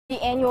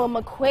The annual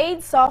McQuaid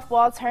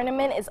softball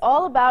tournament is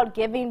all about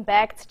giving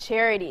back to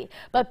charity,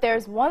 but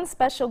there's one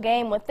special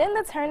game within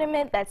the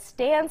tournament that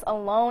stands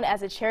alone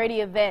as a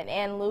charity event.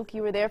 And Luke,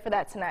 you were there for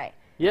that tonight.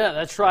 Yeah,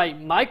 that's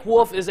right. Mike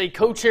Wolf is a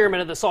co-chairman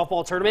of the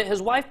softball tournament. His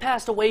wife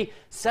passed away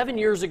 7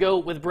 years ago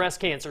with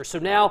breast cancer, so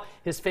now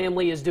his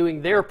family is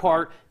doing their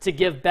part to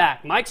give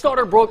back. Mike's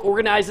daughter Brooke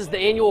organizes the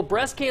annual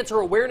breast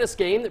cancer awareness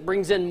game that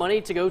brings in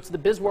money to go to the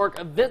Bismarck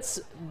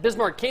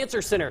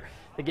Cancer Center.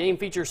 The game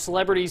features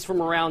celebrities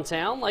from around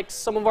town, like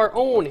some of our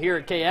own here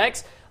at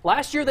KX.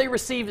 Last year, they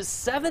received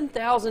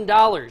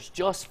 $7,000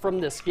 just from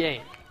this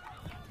game.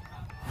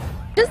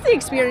 Just the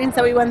experience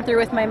that we went through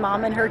with my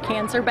mom and her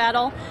cancer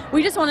battle,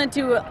 we just wanted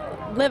to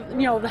live,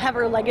 have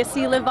her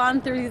legacy live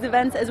on through these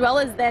events, as well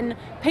as then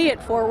pay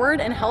it forward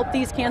and help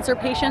these cancer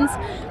patients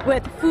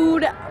with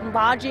food,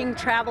 lodging,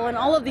 travel, and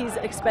all of these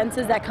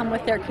expenses that come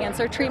with their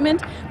cancer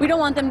treatment. We don't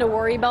want them to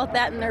worry about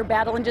that in their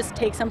battle and just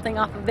take something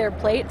off of their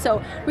plate.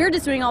 So we're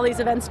just doing all these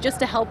events just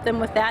to help them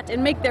with that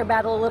and make their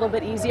battle a little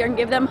bit easier and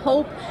give them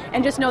hope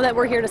and just know that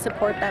we're here to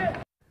support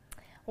them.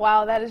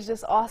 Wow, that is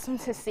just awesome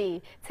to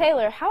see.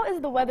 Taylor, how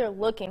is the weather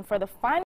looking for the final